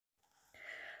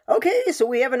Okay, so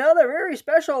we have another very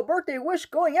special birthday wish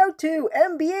going out to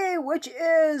MBA, which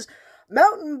is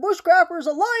Mountain Bushcrafters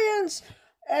Alliance.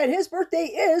 And his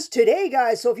birthday is today,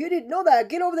 guys. So if you didn't know that,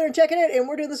 get over there and check it out. And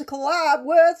we're doing this collab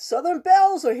with Southern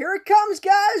Belle. So here it comes,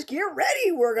 guys. Get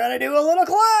ready. We're going to do a little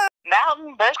collab.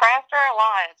 Mountain Bushcrafter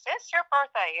Alliance. It's your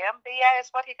birthday. MBA is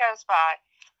what he goes by.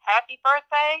 Happy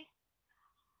birthday.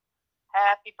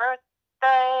 Happy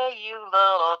birthday, you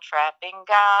little trapping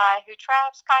guy who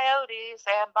traps coyotes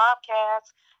and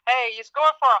bobcats. Hey, you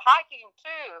scored for hiking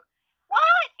too.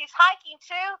 What? He's hiking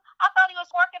too? I thought he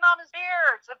was working on his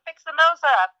beards and fixing those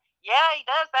up. Yeah, he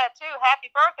does that too.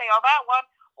 Happy birthday on that one.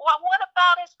 Well, what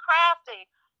about his crafting?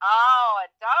 Oh,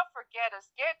 and don't forget his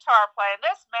guitar playing.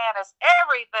 This man is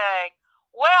everything.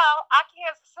 Well, I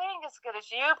can't sing as good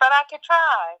as you, but I can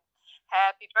try.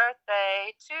 Happy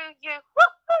birthday to you.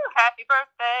 Woo-hoo. Happy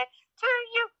birthday to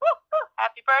you. Woo-hoo.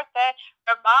 Happy birthday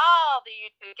from all the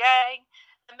YouTube gang.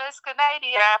 The Miss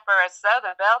Canadian rapper and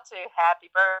Southern Belle too.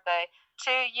 Happy birthday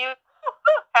to you.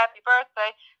 Woo-hoo. Happy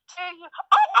birthday to you.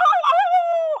 Oh, oh,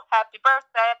 oh. Happy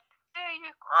birthday to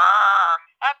you.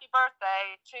 Happy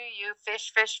birthday to you.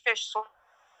 Fish, fish, fish.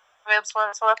 Swim,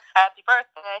 swim, swim. Happy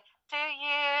birthday to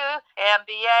you,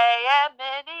 MBA, and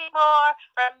many more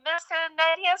from Miss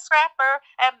Canadian Scrapper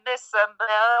and Miss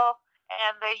Belle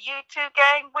and the YouTube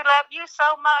gang. We love you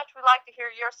so much. We like to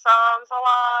hear your songs a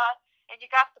lot, and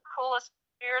you got the coolest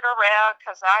beard around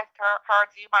because I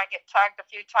heard you might get tugged a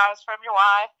few times from your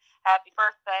wife. Happy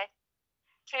birthday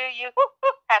to you.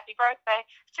 Happy birthday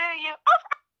to you.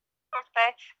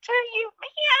 Birthday to you.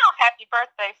 Meow. Happy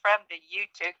birthday from the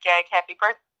YouTube gang. Happy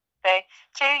birthday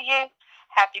to you.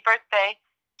 Happy birthday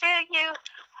to you.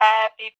 Happy